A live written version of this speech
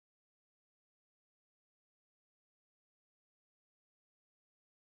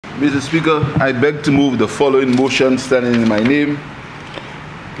Mr. Speaker, I beg to move the following motion standing in my name.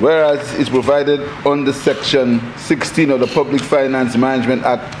 Whereas it's provided under Section 16 of the Public Finance Management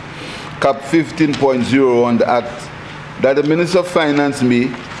Act, Cap 15.0 on the Act, that the Minister of Finance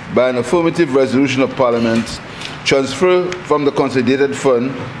may, by an affirmative resolution of Parliament, transfer from the Consolidated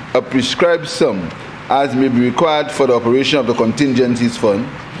Fund a prescribed sum as may be required for the operation of the Contingencies Fund.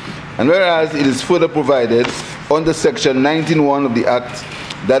 And whereas it is further provided under Section 19(1) of the Act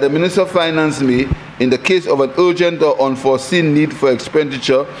that the Minister of Finance may, in the case of an urgent or unforeseen need for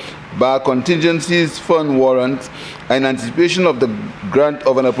expenditure by a Contingencies Fund warrant, in anticipation of the grant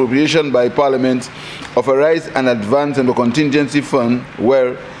of an appropriation by Parliament, authorize an advance in the Contingency Fund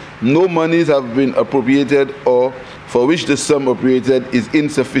where no monies have been appropriated or for which the sum appropriated is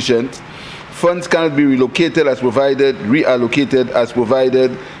insufficient. Funds cannot be reallocated as provided, reallocated as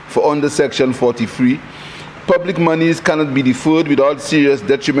provided for under Section 43. Public monies cannot be deferred without serious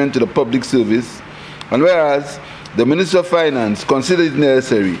detriment to the public service. And whereas the Minister of Finance considers it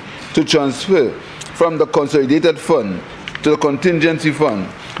necessary to transfer from the Consolidated Fund to the Contingency Fund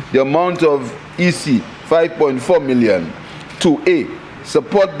the amount of EC 5.4 million to A,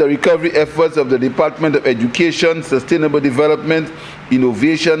 support the recovery efforts of the Department of Education, Sustainable Development,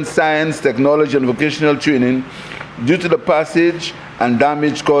 Innovation, Science, Technology and Vocational Training due to the passage and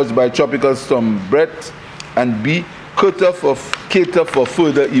damage caused by Tropical Storm Brett, and B, cater for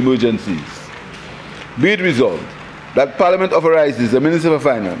further emergencies. Be it resolved that Parliament authorizes the Minister of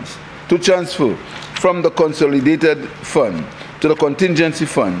Finance to transfer from the Consolidated Fund to the Contingency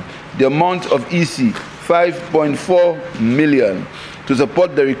Fund the amount of EC 5.4 million to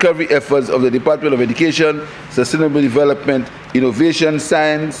support the recovery efforts of the Department of Education, Sustainable Development, Innovation,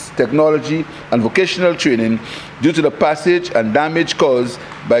 Science, Technology and Vocational Training due to the passage and damage caused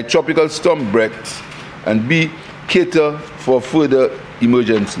by Tropical Storm Brett, and B, cater for further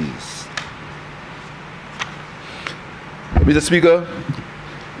emergencies. Mr. Speaker,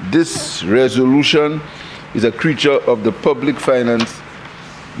 this resolution is a creature of the Public Finance,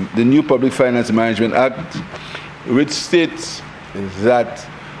 the new Public Finance Management Act, which states that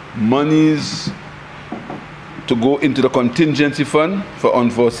monies to go into the Contingency Fund for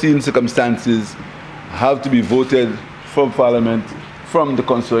unforeseen circumstances have to be voted from Parliament from the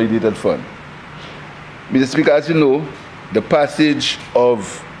Consolidated Fund. Mr. Speaker, as you know, the passage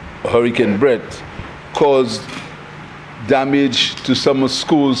of Hurricane Brett caused damage to some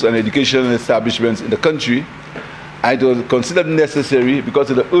schools and educational establishments in the country, and it was considered necessary because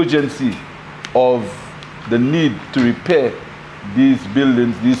of the urgency of the need to repair these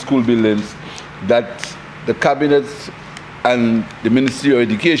buildings, these school buildings, that the Cabinet and the Ministry of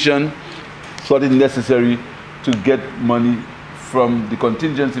Education thought it necessary to get money from the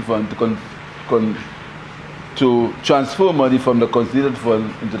Contingency Fund to transfer money from the Consolidated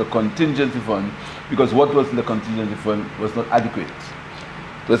Fund into the Contingency Fund, because what was in the Contingency Fund was not adequate.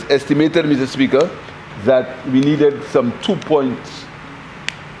 It was estimated, Mr. Speaker, that we needed some $2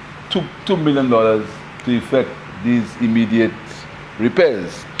 million to effect these immediate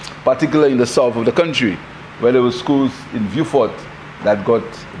repairs, particularly in the south of the country, where there were schools in Viewfort that got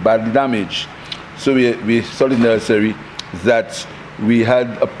badly damaged. So we thought it necessary that we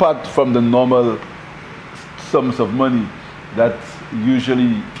had, apart from the normal sums of money that's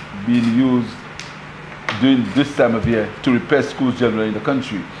usually being used during this time of year to repair schools generally in the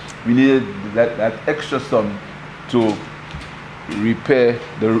country, we needed that extra sum to repair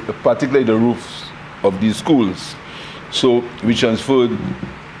particularly the roofs of these schools. So we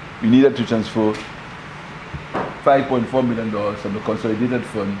needed to transfer $5.4 million from the Consolidated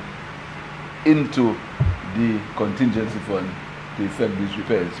Fund into the Contingency Fund to effect these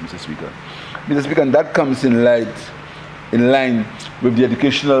repairs, Mr. Speaker. Mr. Speaker, and that comes in line with the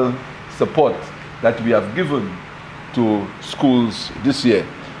educational support that we have given to schools this year.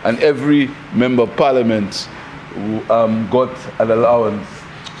 And every member of Parliament got an allowance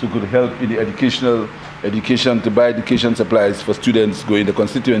so could help in the education, to buy education supplies for students going to the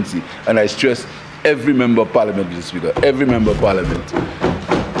constituency. And I stress, every member of Parliament, Mr. Speaker, every member of Parliament.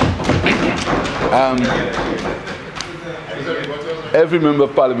 Every member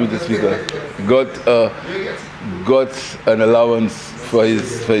of Parliament, Mr. Speaker, got an allowance for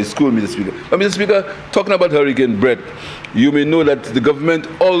his school, Mr. Speaker. But Mr. Speaker, talking about Hurricane Brett, you may know that the government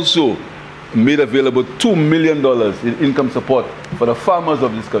also made available $2 million in income support for the farmers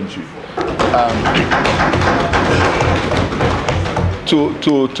of this country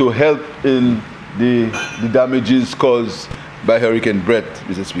to help in the damages caused by Hurricane Brett,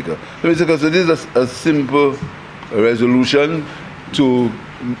 Mr. Speaker. So, Mr. Speaker, so this is a simple resolution to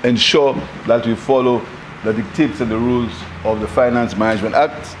ensure that we follow the dictates and the rules of the Finance Management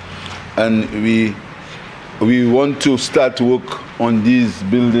Act, and we want to start work on these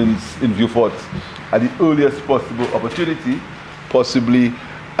buildings in Vieux Fort at the earliest possible opportunity, possibly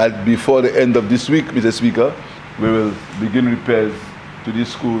before the end of this week, Mr. Speaker. We will begin repairs to these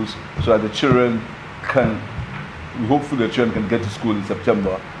schools so that the children can, hopefully the children can get to school in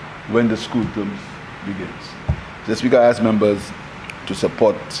September when the school term begins. Mr. Speaker, I ask members to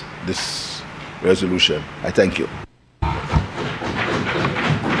support this resolution. I thank you.